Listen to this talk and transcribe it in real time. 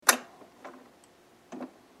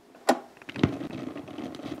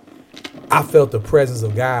I felt the presence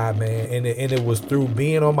of God, man. And it was through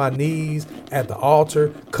being on my knees at the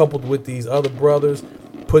altar, coupled with these other brothers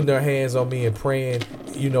putting their hands on me and praying,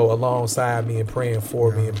 alongside me and praying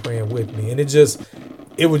for me and praying with me. And it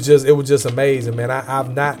was just amazing, man.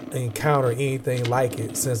 I've not encountered anything like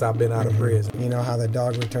it since I've been out of prison. You know how the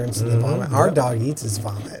dog returns to the vomit? Our dog eats his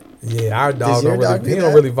vomit. Yeah, our dog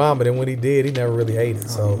don't really vomit, and when he did, he never really ate it.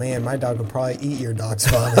 Oh man, my dog would probably eat your dog's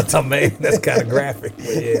vomit. Oh man, that's kind of graphic. But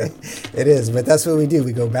yeah, it is. But that's what we do.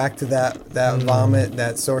 We go back to that vomit,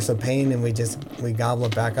 that source of pain, and we gobble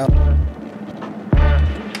it back up.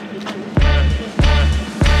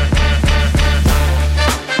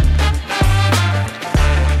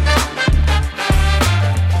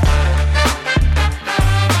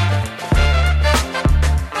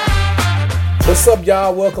 What's up,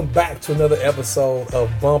 y'all? Welcome back to another episode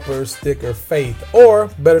of Bumper Sticker Faith, or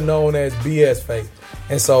better known as BS Faith.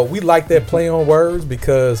 And so we like that play on words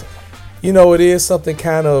because, it is something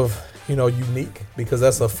kind of, unique, because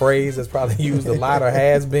that's a phrase that's probably used a lot or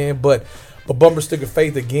has been. But Bumper Sticker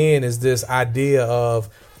Faith, again, is this idea of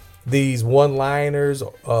these one-liners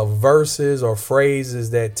of verses or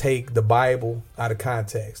phrases that take the Bible out of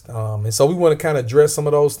context. And so we want to kind of address some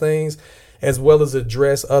of those things, as well as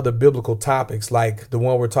address other biblical topics like the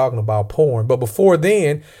one we're talking about, porn. But before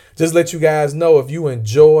then, just let you guys know, if you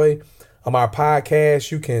enjoy our podcast,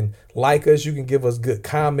 you can like us, you can give us good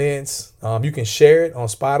comments, you can share it on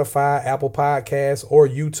Spotify, Apple Podcasts, or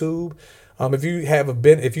YouTube.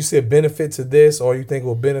 If you see a benefit to this, or you think it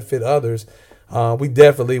will benefit others, we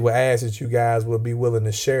definitely would ask that you guys would be willing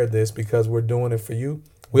to share this, because we're doing it for you.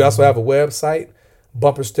 We also have a website,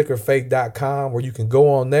 bumperstickerfaith.com, where you can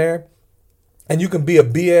go on there and you can be a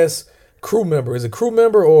BS crew member. Is it crew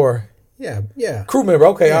member or? Yeah. Crew member.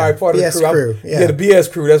 Okay. Yeah. All right. Part of BS the crew. Yeah, the BS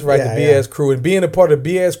crew. That's right. The BS crew. And being a part of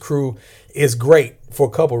the BS crew is great for a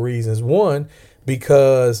couple reasons. One,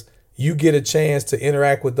 because you get a chance to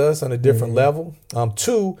interact with us on a different level.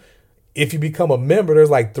 Two, if you become a member, there's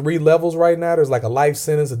like 3 levels right now. There's like a life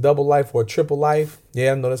sentence, a double life, or a triple life.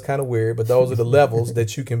 Yeah, I know that's kind of weird, but those are the levels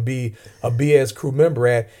that you can be a BS crew member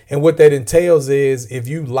at. And what that entails is, if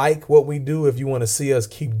you like what we do, if you want to see us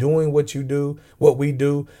keep doing what we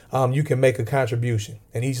do, you can make a contribution.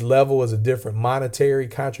 And each level is a different monetary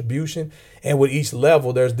contribution. And with each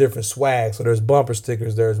level, there's different swag. So there's bumper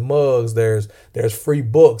stickers, there's mugs, there's free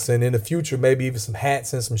books, and in the future, maybe even some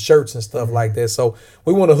hats and some shirts and stuff like that. So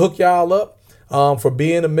we want to hook y'all up for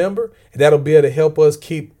being a member. And that'll be able to help us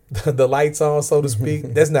keep the lights on, so to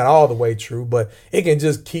speak. That's not all the way true, but it can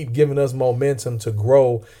just keep giving us momentum to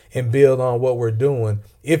grow and build on what we're doing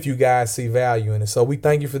if you guys see value in it. So we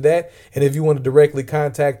thank you for that. And if you want to directly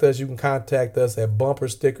contact us, you can contact us at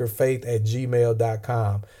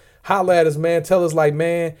bumperstickerfaith@gmail.com. Holla at us, man. Tell us, like,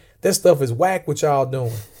 man, that stuff is whack what y'all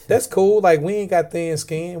doing. That's cool. Like, we ain't got thin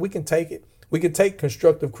skin. We can take it. We can take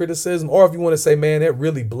constructive criticism. Or if you want to say, man, that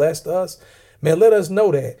really blessed us, man, let us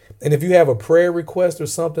know that. And if you have a prayer request or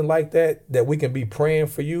something like that we can be praying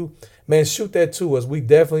for you, man, shoot that to us. We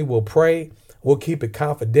definitely will pray. We'll keep it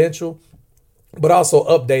confidential, but also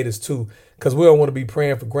update us too, because we don't want to be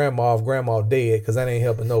praying for grandma if grandma dead, because that ain't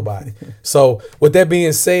helping nobody. So with that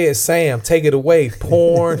being said, Sam, take it away.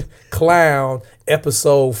 Porn Clown,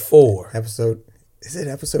 episode 4. Is it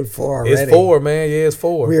episode 4 already? It's 4, man. Yeah, it's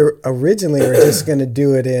 4. We were just going to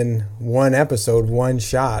do it in one episode, one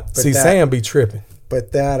shot. But Sam be tripping.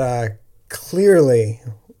 But that clearly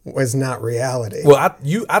was not reality. Well, I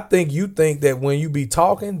think you think that when you be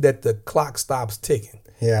talking that the clock stops ticking.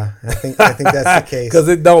 Yeah, I think that's the case. Because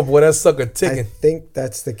it don't, boy, that sucker ticking. I think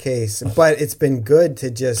that's the case. But it's been good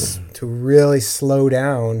to really slow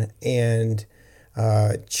down and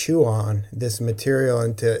chew on this material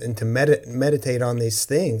and to meditate on these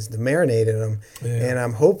things, to marinate in them. Yeah. And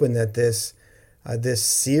I'm hoping that this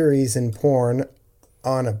series in porn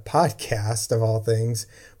on a podcast of all things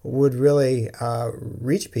would really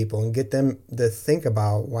reach people and get them to think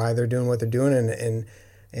about why they're doing what they're doing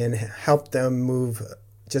and help them move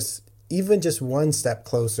just one step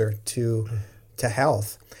closer to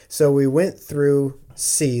health. So we went through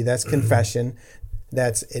C, that's confession.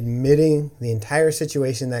 That's admitting the entire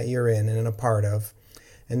situation that you're in and a part of.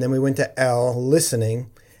 And then we went to L,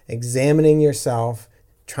 listening, examining yourself,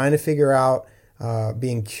 trying to figure out,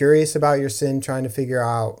 being curious about your sin, trying to figure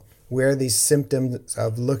out where these symptoms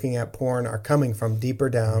of looking at porn are coming from deeper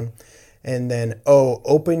down. And then O,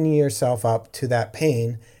 opening yourself up to that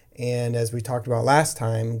pain. And as we talked about last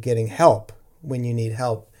time, getting help when you need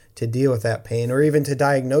help to deal with that pain or even to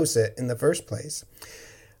diagnose it in the first place.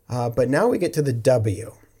 But now we get to the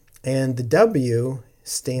W, and the W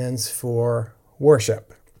stands for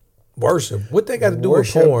worship. Worship. What they got to do with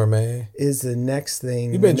Worship porn, man? Is the next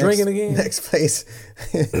thing. You been drinking again? Next place.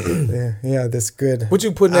 yeah, that's good. What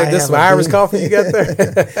you putting that? This some Irish coffee you got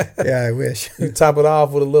there? Yeah, I wish. You top it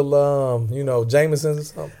off with a little, Jameson's or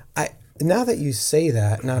something? Now that you say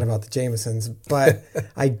that, not about the Jamesons, but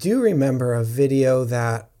I do remember a video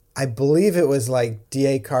that I believe it was like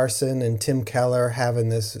D.A. Carson and Tim Keller having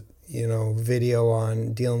this, video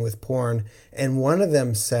on dealing with porn. And one of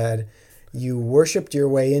them said, you worshiped your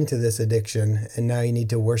way into this addiction, and now you need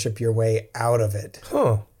to worship your way out of it.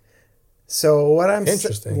 Huh. So what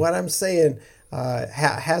I'm saying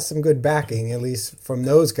has some good backing, at least from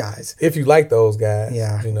those guys. If you like those guys,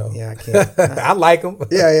 yeah, yeah, I can't. I like them.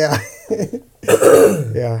 Yeah.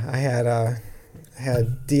 Yeah, I had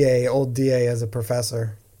old DA as a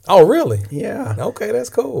professor. Oh, really? Yeah. Okay, that's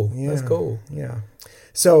cool. Yeah. That's cool. Yeah.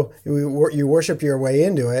 So you worship your way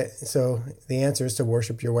into it. So the answer is to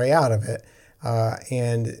worship your way out of it.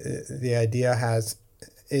 And the idea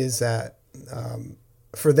is that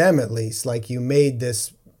for them at least, like you made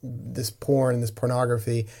this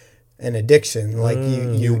pornography an addiction. Like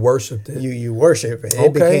you worshipped it. You worship it.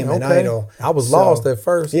 It became an idol. I was lost at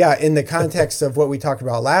first. Yeah, in the context of what we talked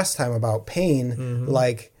about last time about pain,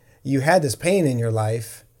 like you had this pain in your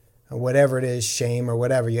life, whatever it is, shame or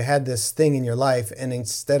whatever, you had this thing in your life, and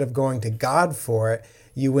instead of going to God for it,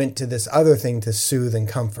 you went to this other thing to soothe and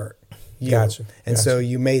comfort you. Gotcha. And so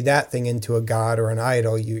you made that thing into a god or an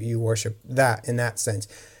idol. You worship that in that sense.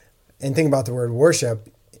 And think about the word worship.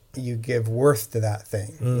 You give worth to that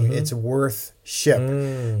thing. It's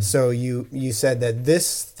worth-ship. So you said that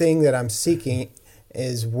this thing that I'm seeking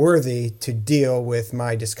is worthy to deal with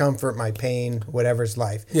my discomfort, my pain, whatever's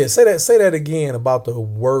life. Yeah, say that again about the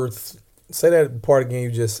worth. Say that part again you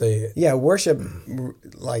just said. Yeah, worship,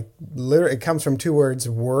 like literally, it comes from two words,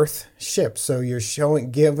 worth, ship. So you're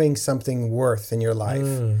giving something worth in your life.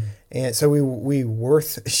 And so we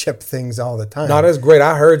worth-ship things all the time. No, that's great.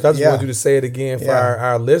 I just want you to say it again for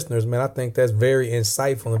our listeners, man. I think that's very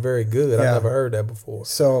insightful and very good. I've never heard that before.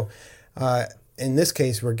 So in this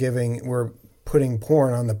case, we're putting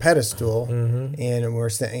porn on the pedestal, and we're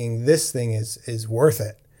saying this thing is worth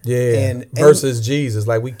it. Yeah. And versus Jesus,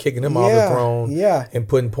 like we kicking him off the throne. Yeah. And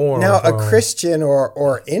putting porn now, on the throne. Now, a Christian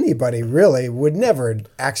or anybody really would never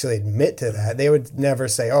actually admit to that. They would never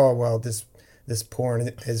say, "Oh, well, this porn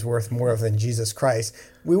is worth more than Jesus Christ."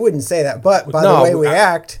 We wouldn't say that, but by the way we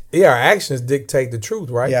act. Yeah, our actions dictate the truth,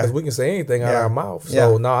 right? Because we can say anything out of our mouth.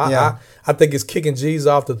 So, I think it's kicking Jesus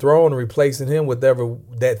off the throne and replacing him with whatever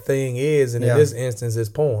that thing is. And in this instance, it's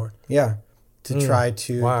porn. Yeah. To try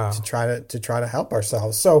to help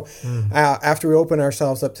ourselves. So after we open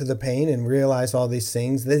ourselves up to the pain and realize all these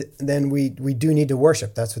things, then we do need to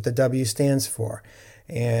worship. That's what the W stands for.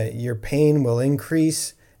 And your pain will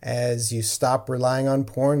increase as you stop relying on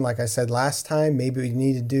porn. Like I said last time, maybe we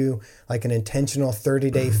need to do like an intentional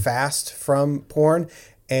 30-day fast from porn,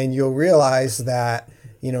 and you'll realize that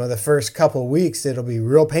the first couple of weeks it'll be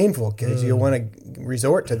real painful because you'll want to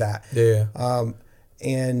resort to that. Yeah.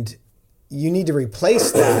 And you need to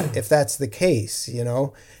replace that if that's the case,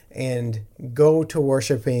 and go to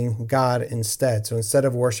worshiping God instead. So instead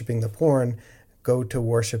of worshiping the porn, go to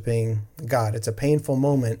worshiping God. It's a painful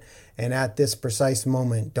moment. And at this precise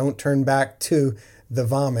moment, don't turn back to the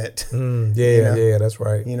vomit. Yeah, that's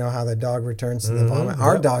right. You know how the dog returns to the vomit?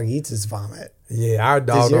 Our dog eats his vomit. Yeah, our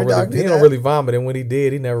dog don't really vomit, and when he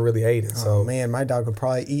did, he never really ate it. So man, my dog would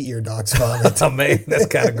probably eat your dog's vomit. Oh man, that's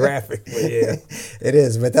kind of graphic. But yeah, it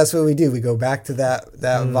is. But that's what we do. We go back to that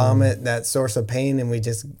vomit, that source of pain, and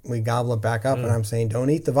we gobble it back up. And I'm saying, don't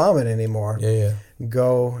eat the vomit anymore. Yeah.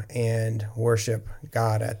 Go and worship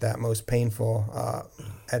God at that most painful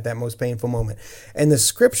moment. And the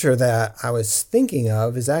scripture that I was thinking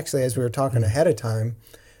of is actually, as we were talking ahead of time,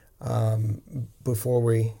 before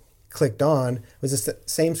we clicked on, was the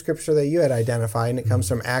same scripture that you had identified, and it comes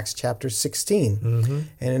from Acts chapter 16.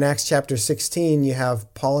 And in Acts chapter 16, you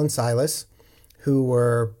have Paul and Silas, who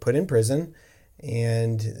were put in prison,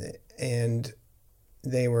 and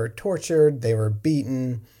they were tortured, they were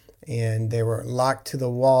beaten, and they were locked to the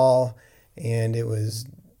wall, and it was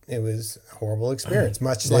a horrible experience,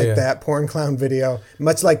 much like that porn clown video,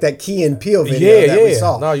 much like that Key and Peele video that we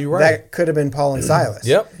saw. No, you're right. That could have been Paul and Silas.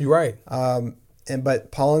 Yep, you're right.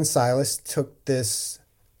 But Paul and Silas took this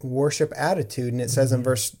worship attitude, and it says in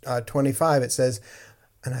verse 25, it says,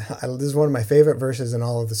 and this is one of my favorite verses in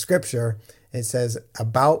all of the scripture, it says,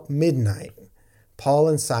 about midnight, Paul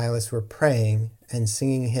and Silas were praying and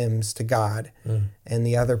singing hymns to God, and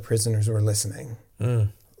the other prisoners were listening.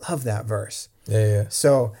 Love that verse. Yeah.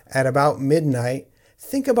 So at about midnight,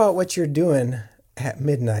 think about what you're doing at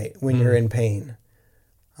midnight when you're in pain.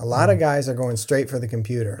 A lot of guys are going straight for the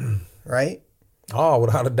computer, right? Oh,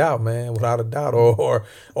 without a doubt, man, without a doubt, or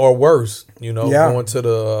worse, going to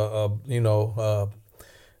the,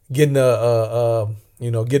 getting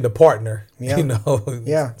getting a partner,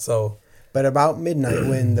 Yeah. So, but about midnight,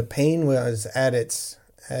 when the pain was at its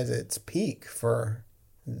peak for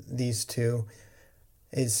these two,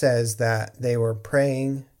 it says that they were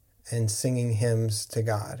praying and singing hymns to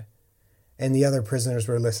God, and the other prisoners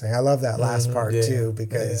were listening. I love that last part too,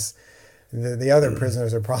 because the other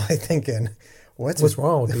prisoners are probably thinking, What's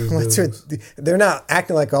wrong with these dudes? They're not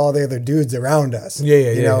acting like all the other dudes around us.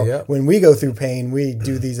 Yeah. When we go through pain, we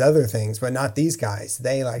do these other things, but not these guys.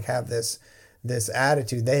 They like have this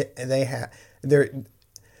attitude. They have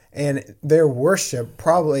their worship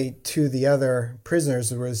probably to the other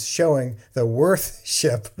prisoners was showing the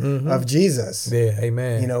worship of Jesus. Yeah,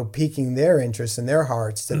 amen. Piquing their interest in their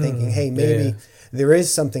hearts to thinking, hey, maybe there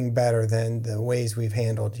is something better than the ways we've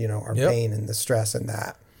handled, our pain and the stress and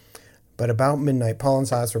that. But about midnight, Paul and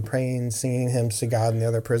Silas were praying, singing hymns to God, and the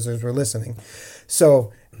other prisoners were listening.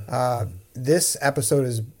 So this episode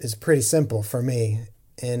is pretty simple for me,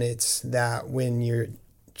 and it's that when you're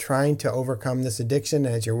trying to overcome this addiction,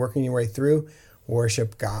 as you're working your way through,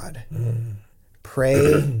 worship God.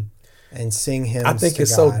 Pray and sing hymns to God. I think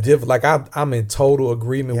it's so difficult. Like, I'm in total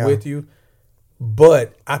agreement with you,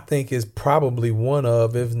 but I think it's probably one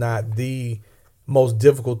of, if not the most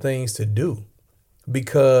difficult things to do,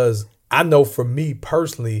 because I know for me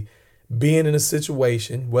personally, being in a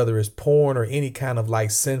situation, whether it's porn or any kind of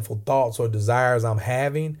like sinful thoughts or desires I'm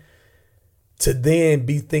having, to then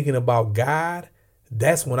be thinking about God,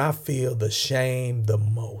 that's when I feel the shame the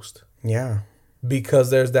most. Yeah. Because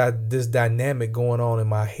there's this dynamic going on in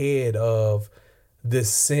my head of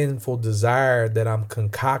this sinful desire that I'm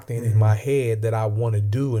concocting in my head that I want to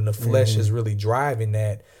do, and the flesh is really driving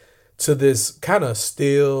that, to this kind of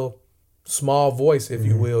still small voice, if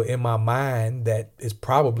you will, in my mind that is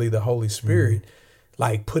probably the Holy Spirit,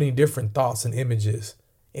 like putting different thoughts and images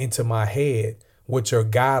into my head, which are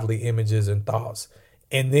godly images and thoughts.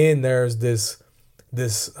 And then there's this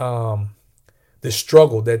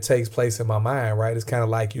struggle that takes place in my mind, right? It's kind of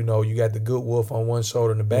like, you got the good wolf on one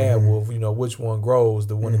shoulder and the bad wolf, which one grows,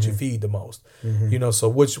 the one that you feed the most, so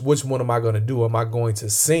which one am I going to do? Am I going to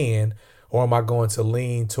sin, or am I going to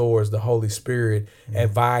lean towards the Holy Spirit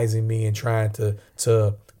advising me and trying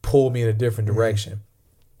to pull me in a different direction?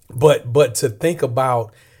 But to think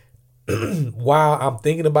about while I'm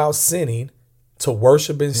thinking about sinning, to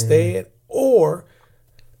worship instead, or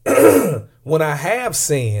when I have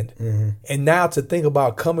sinned, and now to think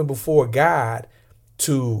about coming before God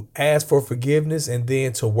to ask for forgiveness and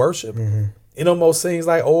then to worship. It almost seems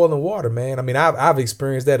like oil and water, man. I mean, I've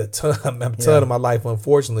experienced that a ton of my life,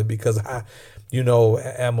 unfortunately, because I,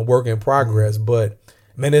 am a work in progress. But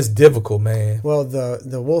man, it's difficult, man. Well,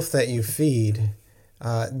 the wolf that you feed,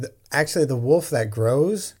 actually the wolf that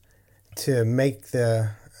grows, to make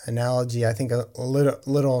the analogy, I think a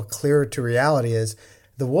little clearer to reality, is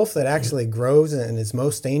the wolf that actually grows and is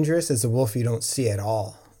most dangerous is the wolf you don't see at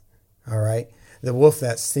all. All right. The wolf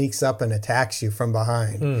that sneaks up and attacks you from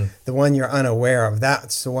behind, the one you're unaware of,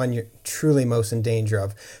 that's the one you're truly most in danger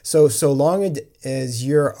of. So long as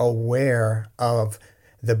you're aware of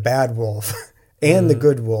the bad wolf and the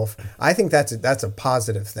good wolf, I think that's a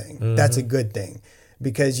positive thing. That's a good thing,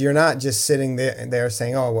 because you're not just sitting there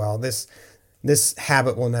saying, oh, well, this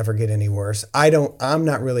habit will never get any worse. I'm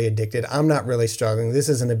not really addicted. I'm not really struggling. This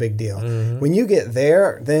isn't a big deal. When you get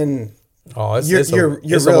there, then you're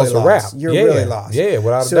really lost. You're really lost. Yeah,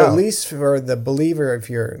 without a doubt. So at least for the believer,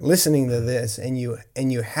 if you're listening to this and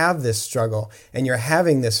you have this struggle and you're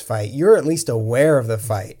having this fight, you're at least aware of the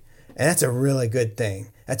fight, and that's a really good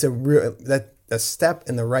thing. That's a step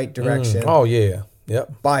in the right direction. Oh yeah,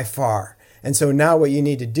 yep. By far. And so now what you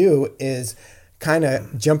need to do is kind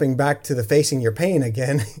of jumping back to the facing your pain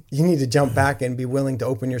again. You need to jump back and be willing to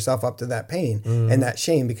open yourself up to that pain and that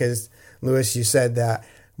shame, because Lewis, you said that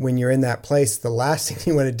when you're in that place, the last thing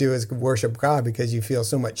you want to do is worship God because you feel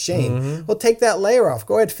so much shame. Well, take that layer off.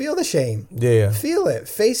 Go ahead, feel the shame. Yeah. Feel it.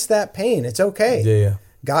 Face that pain. It's okay. Yeah.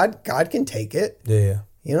 God can take it. Yeah.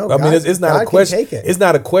 I mean, it's not a question. It's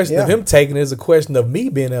not a question of him taking it. It's a question of me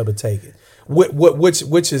being able to take it.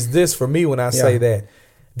 Which is this for me when I say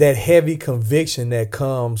that heavy conviction that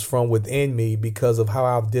comes from within me because of how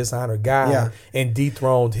I've dishonored God and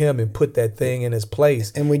dethroned him and put that thing in his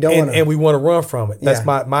place. And we don't we want to run from it. That's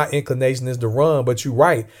my inclination is to run, but you're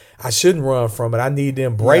right. I shouldn't run from it. I need to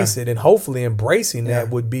embrace it, and hopefully embracing that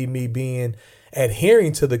would be me being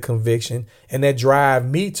adhering to the conviction, and that drive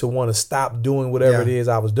me to want to stop doing whatever it is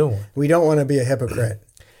I was doing. We don't want to be a hypocrite.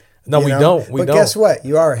 No, we don't. But guess what?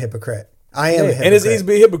 You are a hypocrite. I am a hypocrite. And it's easy to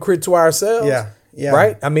be a hypocrite to ourselves. Yeah.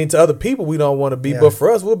 Right? I mean, to other people, we don't want to be. But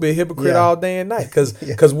for us, we'll be a hypocrite all day and night.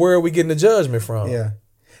 Because where are we getting the judgment from? Yeah.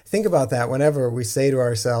 Think about that whenever we say to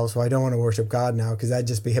ourselves, well, I don't want to worship God now because that'd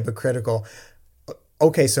just be hypocritical.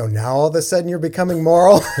 Okay, so now all of a sudden you're becoming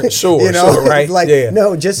moral? Sure, right? Like,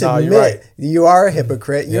 no, just admit you are a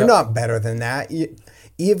hypocrite. You're not better than that.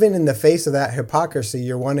 Even in the face of that hypocrisy,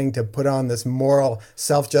 you're wanting to put on this moral,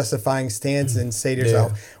 self-justifying stance and say to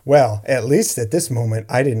yourself, well, at least at this moment,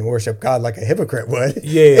 I didn't worship God like a hypocrite would.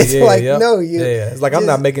 It's it's like, I'm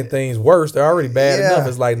not making things worse. They're already bad enough.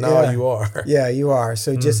 It's like, no, you are. Yeah, you are.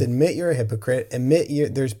 So just admit you're a hypocrite.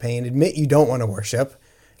 Admit there's pain. Admit you don't want to worship.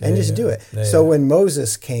 And just do it. So when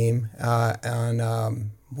Moses came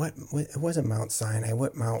on it wasn't Mount Sinai.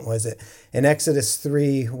 What mount was it? In Exodus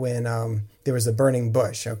 3 when there was a burning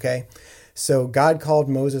bush, okay? So God called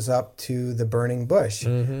Moses up to the burning bush,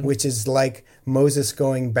 which is like Moses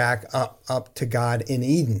going back up to God in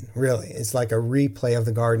Eden, really. It's like a replay of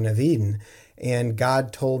the Garden of Eden. And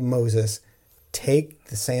God told Moses, take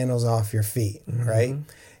the sandals off your feet, right?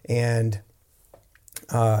 And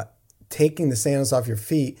taking the sandals off your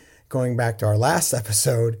feet, going back to our last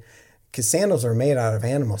episode, because sandals are made out of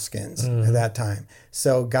animal skins at that time.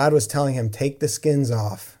 So God was telling him, take the skins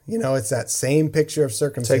off. It's that same picture of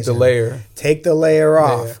circumcision. Take the layer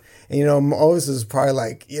off. Yeah. And, Moses is probably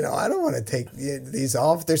like, I don't want to take these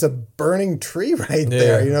off. There's a burning tree right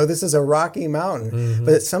there. This is a rocky mountain.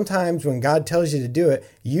 But sometimes when God tells you to do it,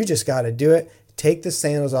 you just got to do it. Take the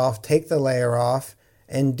sandals off, take the layer off,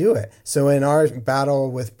 and do it. So in our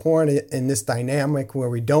battle with porn, in this dynamic where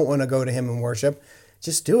we don't want to go to him and worship,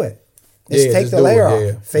 just do it. Just take the layer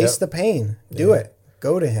off. Face the pain. Do it.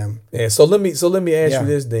 Go to him. Yeah. So let me ask you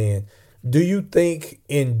this then. Do you think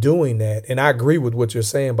in doing that, and I agree with what you're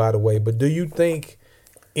saying, by the way, but do you think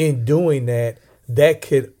in doing that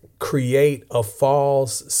could create a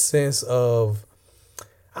false sense of,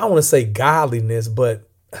 I don't want to say godliness, but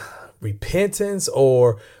repentance,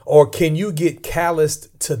 or can you get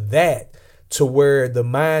calloused to that, to where the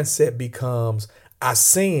mindset becomes, I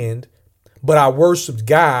sinned, but I worshiped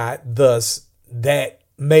God, thus that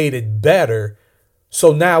made it better.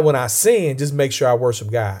 So now when I sin, just make sure I worship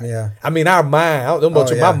God. Yeah. I mean, our mind, I don't know about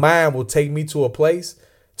you, my mind will take me to a place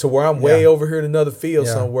to where I'm way over here in another field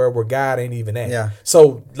somewhere where God ain't even at. Yeah.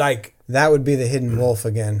 So like, that would be the hidden wolf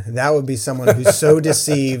again. That would be someone who's so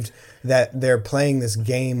deceived that they're playing this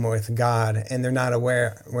game with God and they're not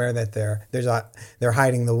aware that they're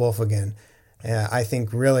hiding the wolf again. I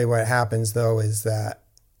think really what happens though is that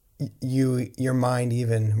your mind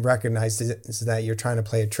even recognizes that you're trying to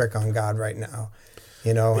play a trick on God right now.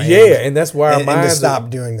 And that's why our minds to stop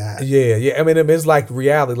doing that. Yeah. I mean, it's like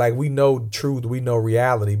reality. Like, we know truth, we know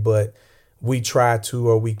reality, but we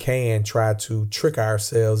can try to trick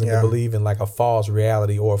ourselves into believing like a false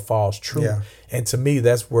reality or a false truth. Yeah. And to me,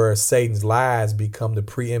 that's where Satan's lies become the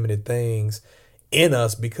preeminent things in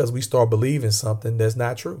us, because we start believing something that's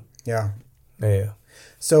not true. Yeah. Yeah.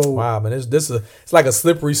 So wow, man, it's like a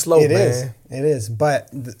slippery slope, man. It is. But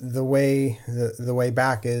the way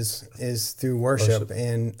back is through worship,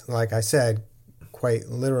 and like I said, quite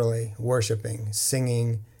literally worshiping,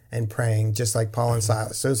 singing, and praying, just like Paul and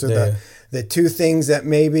Silas. Those are the two things that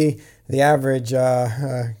maybe the average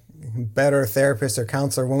better therapist or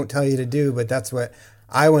counselor won't tell you to do, but that's what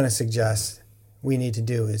I want to suggest we need to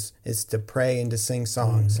do is to pray and to sing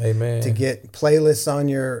songs. Amen. To get playlists on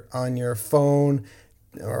your phone,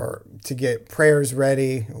 or to get prayers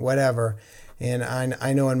ready, whatever. And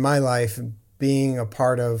I know in my life, being a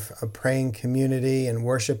part of a praying community and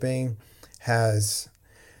worshiping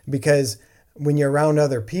because when you're around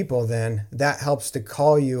other people, then that helps to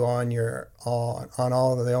call you on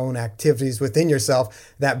all of the own activities within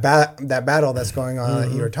yourself, that battle that's going on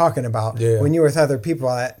that you were talking about. Yeah. When you're with other people,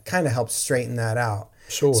 that kind of helps straighten that out.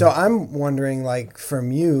 Sure. So I'm wondering, like,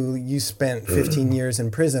 from you spent 15 years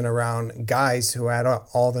in prison around guys who had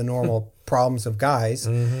all the normal problems of guys,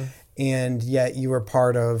 and yet you were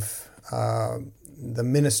part of the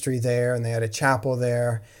ministry there, and they had a chapel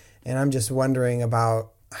there. And I'm just wondering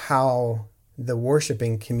about how the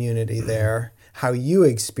worshiping community there, how you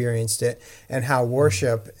experienced it, and how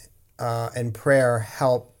worship and prayer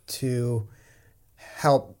help the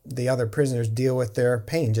other prisoners deal with their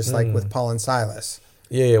pain, just like with Paul and Silas.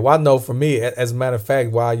 Yeah, well, I know for me, as a matter of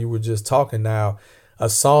fact, while you were just talking now, a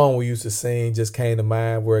song we used to sing just came to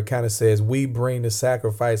mind where it kind of says, we bring the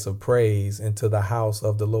sacrifice of praise into the house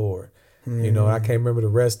of the Lord. And I can't remember the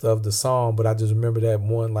rest of the song, but I just remember that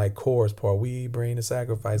one like chorus part. We bring the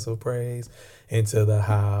sacrifice of praise into the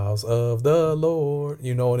house of the Lord,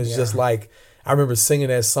 and it's just like, I remember singing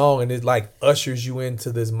that song, and it like ushers you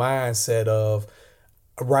into this mindset of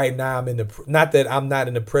right now I'm in the, not that I'm not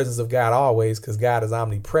in the presence of God always, because God is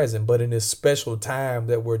omnipresent, but in this special time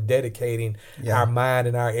that we're dedicating our mind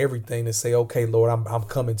and our everything to say, okay, Lord, I'm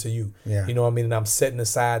coming to you. You know what I mean? And I'm setting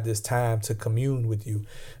aside this time to commune with you.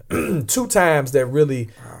 2 times that really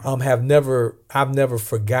I've never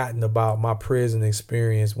forgotten about my prison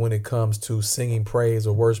experience when it comes to singing praise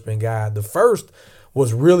or worshiping God. The first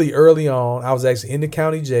was really early on. I was actually in the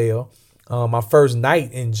county jail. My first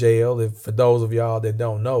night in jail, for those of y'all that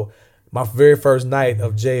don't know, my very first night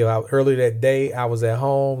of jail, earlier that day, I was at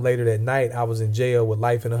home. Later that night, I was in jail with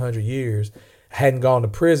life in 100 years. I hadn't gone to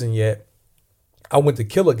prison yet. I went to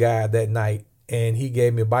kill a guy that night, and he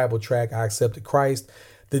gave me a Bible tract. I accepted Christ.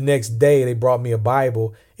 The next day, they brought me a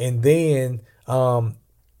Bible. And then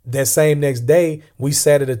that same next day, we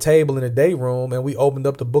sat at a table in the day room, and we opened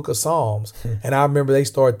up the book of Psalms. And I remember they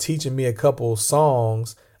started teaching me a couple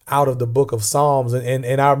songs out of the book of Psalms.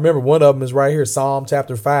 And I remember one of them is right here, Psalm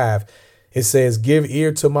chapter 5. It says, give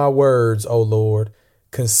ear to my words, O Lord,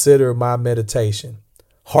 consider my meditation.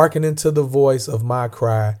 Hearken unto the voice of my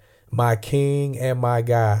cry, my King and my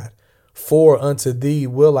God. For unto thee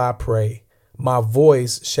will I pray. My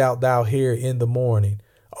voice shalt thou hear in the morning.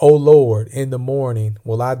 O Lord, in the morning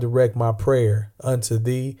will I direct my prayer unto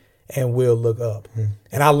thee and will look up.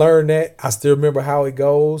 And I learned that. I still remember how it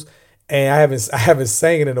goes. And I haven't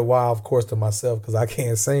sang it in a while, of course, to myself, because I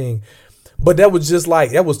can't sing. But that was just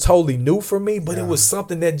like, that was totally new for me, but it was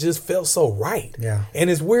something that just felt so right. And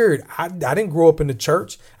it's weird. I didn't grow up in the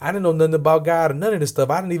church. I didn't know nothing about God or none of this stuff.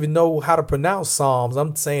 I didn't even know how to pronounce Psalms.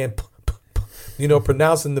 I'm saying,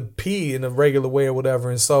 pronouncing the P in a regular way or whatever.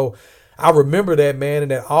 And so I remember that, man,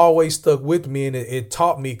 and that always stuck with me. And it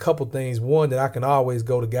taught me a couple things. One, that I can always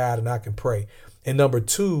go to God and I can pray. And number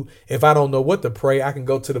 2, if I don't know what to pray, I can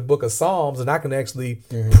go to the book of Psalms and I can actually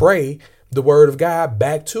pray the word of God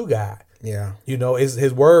back to God.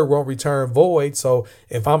 His word won't return void. So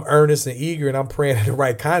if I'm earnest and eager and I'm praying in the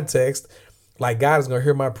right context, like, God is going to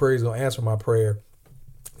hear my prayer, he's going to answer my prayer.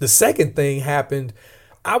 The second thing happened,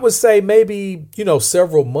 I would say maybe,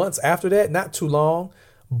 several months after that, not too long.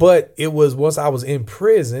 But it was once I was in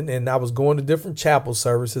prison and I was going to different chapel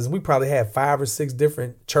services, and we probably had 5 or 6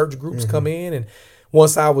 different church groups come in. And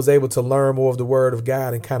once I was able to learn more of the word of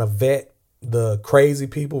God and kind of vet the crazy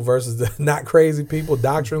people versus the not crazy people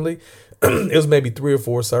doctrinally, it was maybe 3 or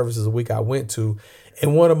 4 services a week I went to.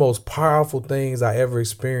 And one of the most powerful things I ever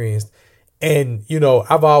experienced. And,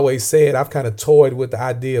 I've always said I've kind of toyed with the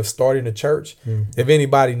idea of starting a church. If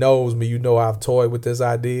anybody knows me, I've toyed with this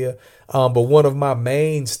idea. But one of my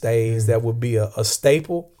mainstays that would be a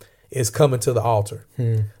staple is coming to the altar.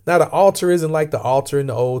 Now, the altar isn't like the altar in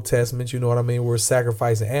the Old Testament, you know what I mean? We're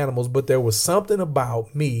sacrificing animals. But there was something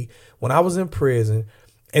about me when I was in prison,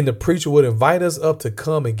 and the preacher would invite us up to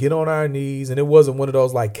come and get on our knees. And it wasn't one of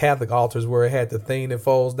those like Catholic altars where it had the thing that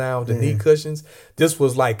folds down with the knee cushions. This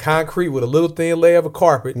was like concrete with a little thin layer of a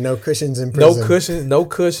carpet. No cushions in prison. No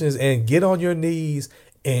cushions. And get on your knees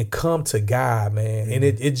and come to God, man. And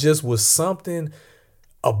it just was something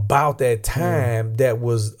about that time that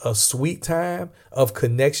was a sweet time of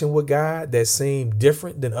connection with God that seemed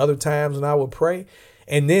different than other times when I would pray.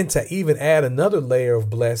 And then to even add another layer of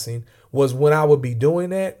blessing was when I would be doing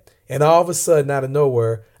that, and all of a sudden, out of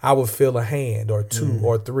nowhere, I would feel a hand or 2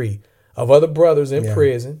 or 3 of other brothers in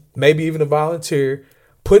prison, maybe even a volunteer,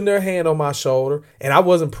 putting their hand on my shoulder. And I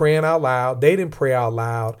wasn't praying out loud. They didn't pray out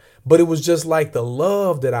loud. But it was just like the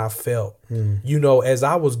love that I felt, as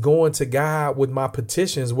I was going to God with my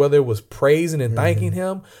petitions, whether it was praising and thanking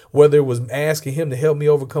him, whether it was asking him to help me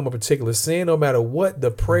overcome a particular sin, no matter what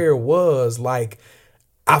the prayer was, like,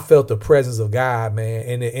 I felt the presence of God,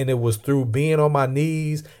 man. And it was through being on my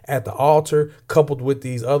knees at the altar, coupled with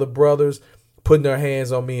these other brothers putting their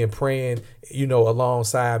hands on me and praying,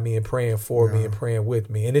 alongside me and praying for me and praying with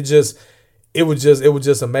me. And it was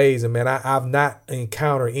just amazing, man. I've not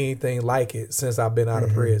encountered anything like it since I've been out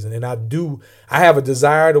of prison. And I have a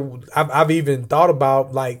desire to, I've even thought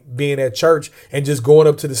about like being at church and just going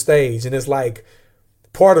up to the stage. And it's like,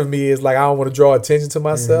 part of me is like, I don't want to draw attention to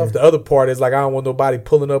myself. The other part is like, I don't want nobody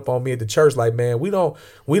pulling up on me at the church. Like, man, we don't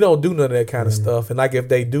do none of that kind of stuff. And like, if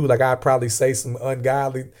they do, like, I'd probably say some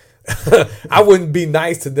ungodly, I wouldn't be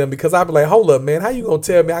nice to them, because I'd be like, hold up, man, how you going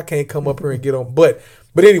to tell me I can't come up here and get on? But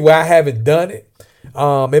anyway, I haven't done it.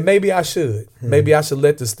 And maybe I should. Maybe I should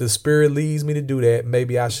let the Spirit leads me to do that.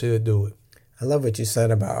 Maybe I should do it. I love what you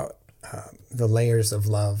said about the layers of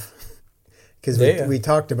love. Because we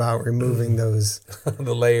talked about removing those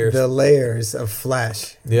the layers of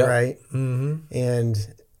flesh, right? And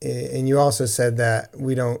you also said that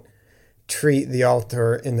we don't treat the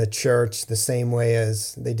altar in the church the same way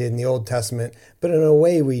as they did in the Old Testament, but in a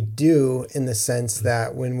way we do, in the sense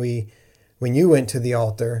that when you went to the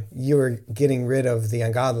altar, you were getting rid of the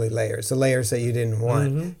ungodly layers, the layers that you didn't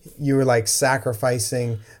want. Mm-hmm. You were like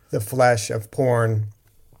sacrificing the flesh of porn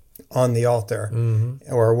on the altar,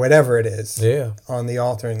 mm-hmm. or whatever it is, on the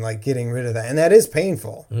altar, and like getting rid of that. And that is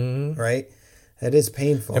painful, mm-hmm. right? That is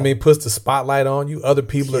painful. I mean, it puts the spotlight on you. Other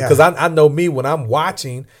people, because I know me, when I'm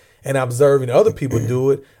watching and observing other people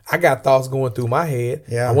do it, I got thoughts going through my head.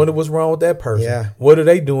 Yeah. I wonder what's wrong with that person. Yeah. What are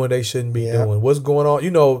they doing they shouldn't be doing? What's going on?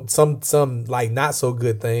 You know, some like not so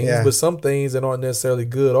good things, but some things that aren't necessarily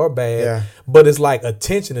good or bad. Yeah. But it's like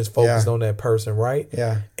attention is focused on that person, right?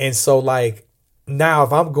 Yeah. And so like now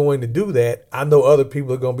if I'm going to do that, I know other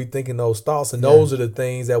people are going to be thinking those thoughts, and those are the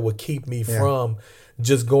things that would keep me from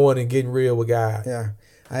just going and getting real with God. Yeah.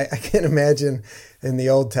 I can't imagine in the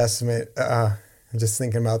Old Testament, I'm just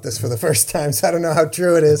thinking about this for the first time, so I don't know how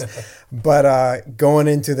true it is. But going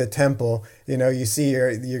into the temple, you know, you see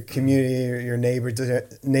your community, your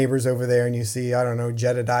neighbors over there, and you see, I don't know,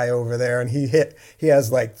 Jedediah over there, and he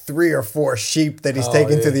has like 3 or 4 sheep that he's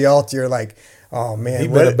taking to the altar. You're like, oh man, he's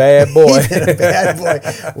been a bad boy. He's been a bad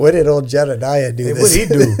boy. What did old Jedediah do? What he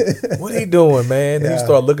do? What he doing, man? You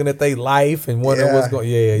start looking at their life and wondering what's going.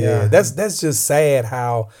 Yeah. That's just sad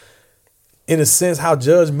how, in a sense, how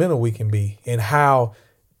judgmental we can be, and how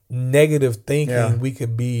negative thinking we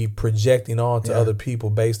could be projecting onto other people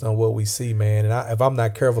based on what we see, man. And if I'm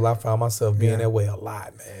not careful, I find myself being that way a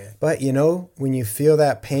lot, man. But you know, when you feel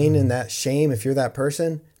that pain and that shame, if you're that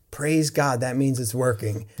person, praise God. That means it's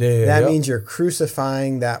working. That means you're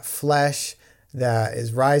crucifying that flesh that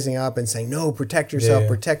is rising up and saying, no, protect yourself,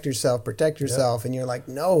 protect yourself, protect yourself. And you're like,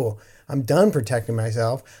 no, I'm done protecting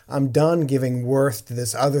myself. I'm done giving worth to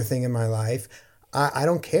this other thing in my life. I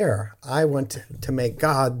don't care. I want to make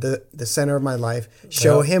God the center of my life,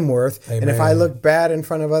 show him worth. Amen. And if I look bad in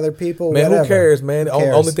front of other people, man, whatever, who cares, man? The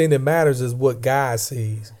only thing that matters is what God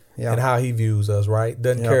sees and how he views us, right?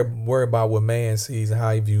 Doesn't worry about what man sees and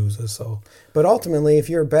how he views us. So, but ultimately, if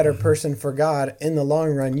you're a better person for God, in the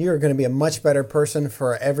long run, you're going to be a much better person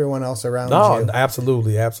for everyone else around you.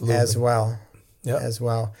 Absolutely. As well. As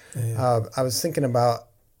well. Yeah. I was thinking about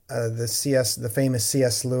the famous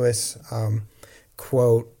C.S. Lewis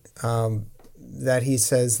quote that he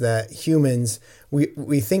says that humans,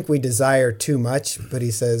 we think we desire too much, but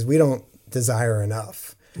he says we don't desire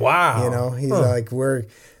enough. Wow. You know, he's like, we're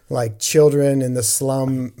like children in the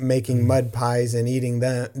slum making mud pies and eating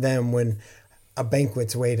them when a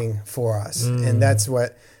banquet's waiting for us. And that's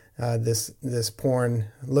what this porn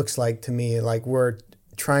looks like to me. Like we're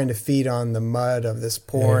trying to feed on the mud of this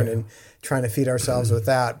porn and trying to feed ourselves with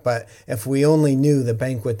that. But if we only knew the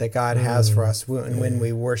banquet that God has for us when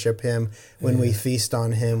we worship him, when we feast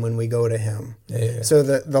on him, when we go to him. So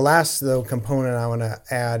the last component I want to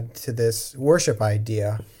add to this worship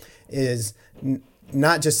idea is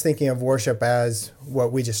not just thinking of worship as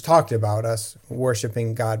what we just talked about, us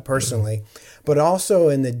worshiping God personally, but also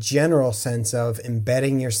in the general sense of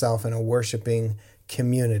embedding yourself in a worshiping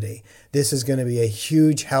community. This is going to be a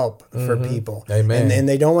huge help for people. Amen. And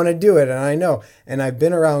they don't want to do it, and I know. And I've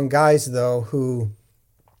been around guys, though, who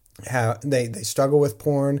they struggle with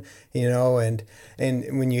porn, you know, and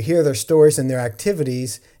when you hear their stories and their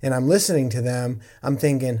activities, and I'm listening to them, I'm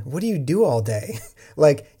thinking, what do you do all day?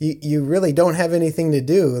 Like, you really don't have anything to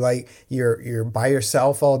do. Like, you're by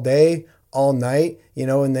yourself all day, all night, you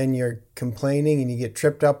know, and then you're complaining and you get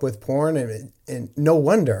tripped up with porn, and no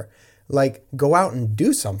wonder. Like, go out and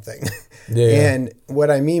do something. And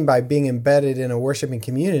what I mean by being embedded in a worshiping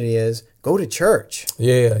community is go to church.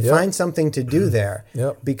 Find something to do there.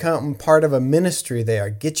 Become part of a ministry there.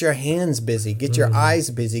 Get your hands busy. Get your eyes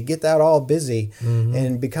busy. Get that all busy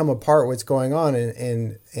and become a part of what's going on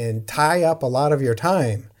and tie up a lot of your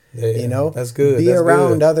time. You know, that's good. Be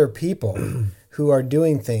around other people who are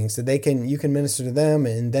doing things that you can minister to them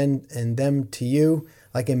and them to you.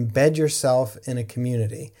 Like, embed yourself in a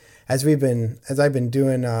community. As I've been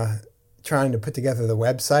doing, trying to put together the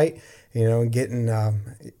website, you know,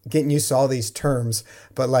 getting used to all these terms.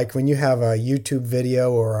 But like when you have a YouTube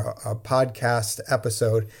video or a podcast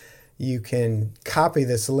episode, you can copy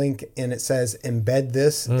this link and it says embed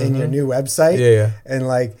this in your new website. And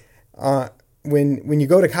like when you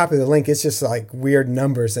go to copy the link, it's just like weird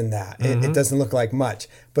numbers in that. It doesn't look like much.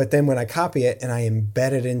 But then when I copy it and I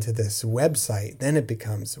embed it into this website, then it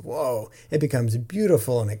becomes, it becomes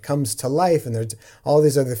beautiful and it comes to life. And there's all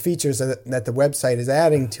these other features that the website is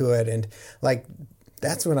adding to it. And like,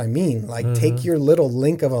 that's what I mean. Like, take your little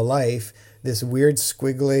link of a life, this weird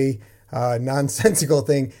squiggly nonsensical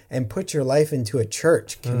thing and put your life into a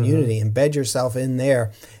church community, embed yourself in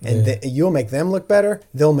there, and you'll make them look better.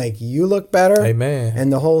 They'll make you look better. Amen.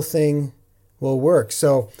 And the whole thing will work.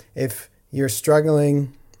 So if you're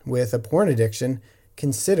struggling with a porn addiction,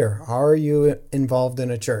 consider, are you involved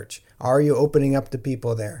in a church? Are you opening up to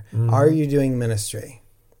people there? Are you doing ministry?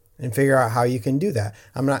 And figure out how you can do that.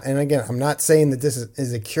 I'm not saying that this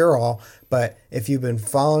is a cure-all, but if you've been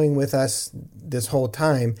following with us this whole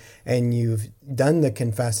time and you've done the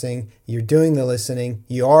confessing, you're doing the listening,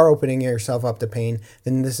 you are opening yourself up to pain,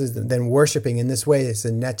 then worshiping in this way is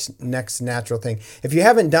the next natural thing. If you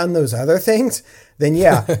haven't done those other things, then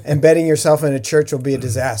embedding yourself in a church will be a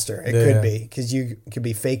disaster. It could be, because you could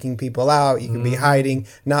be faking people out, you could be hiding,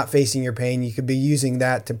 not facing your pain, you could be using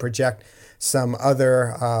that to project some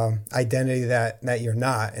other identity that you're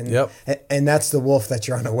not, and that's the wolf that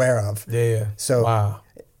you're unaware of. So, wow.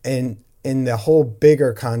 In the whole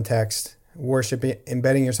bigger context,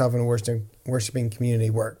 embedding yourself in a worshiping community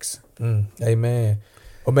works. Amen.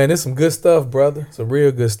 Well, man, there's some good stuff, brother. Some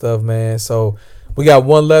real good stuff, man. So we got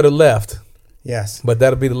one letter left. Yes, but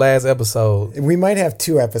that'll be the last episode. We might have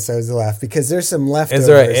 2 episodes left because there's some leftovers. Is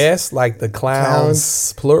there an S like the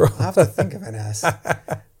clowns plural? I'll have to think of an S.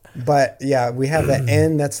 But we have the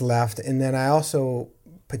N that's left. And then I also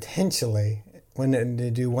potentially wanted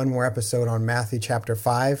to do one more episode on Matthew chapter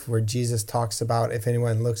 5, where Jesus talks about if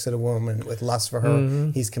anyone looks at a woman with lust for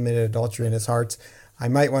her, he's committed adultery in his heart. I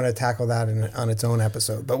might want to tackle that on its own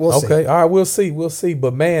episode, but we'll see. Okay, all right, we'll see.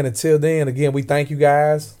 But man, until then, again, we thank you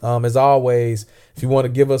guys. As always, if you want to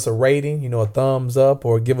give us a rating, a thumbs up,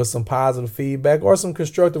 or give us some positive feedback or some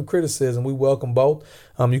constructive criticism, we welcome both.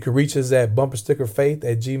 You can reach us at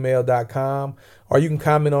bumperstickerfaith@gmail.com, or you can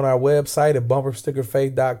comment on our website at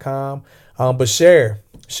bumperstickerfaith.com. But share.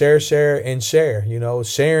 Sharing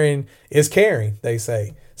is caring, they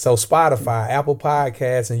say. So Spotify, Apple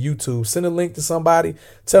Podcasts, and YouTube, send a link to somebody.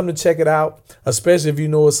 Tell them to check it out, especially if you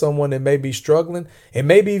know of someone that may be struggling. And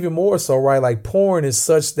maybe even more so, right? Like porn is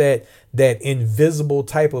such that invisible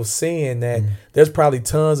type of sin that there's probably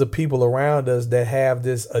tons of people around us that have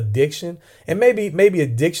this addiction. And maybe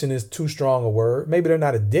addiction is too strong a word. Maybe they're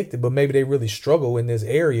not addicted, but maybe they really struggle in this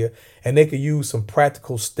area. And they could use some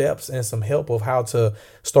practical steps and some help of how to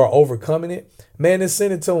start overcoming it. Man, just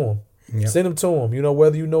send it to them. Yep. Send them to them,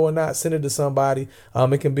 whether you know or not, send it to somebody.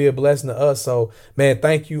 It can be a blessing to us. So, man,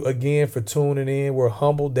 thank you again for tuning in. We're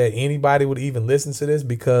humbled that anybody would even listen to this,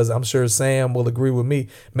 because I'm sure Sam will agree with me.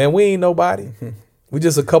 Man, we ain't nobody. We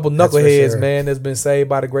just a couple knuckleheads, man, that's been saved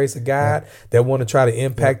by the grace of God that want to try to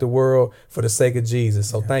impact the world for the sake of Jesus.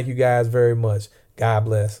 So thank you guys very much. God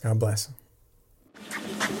bless. God bless.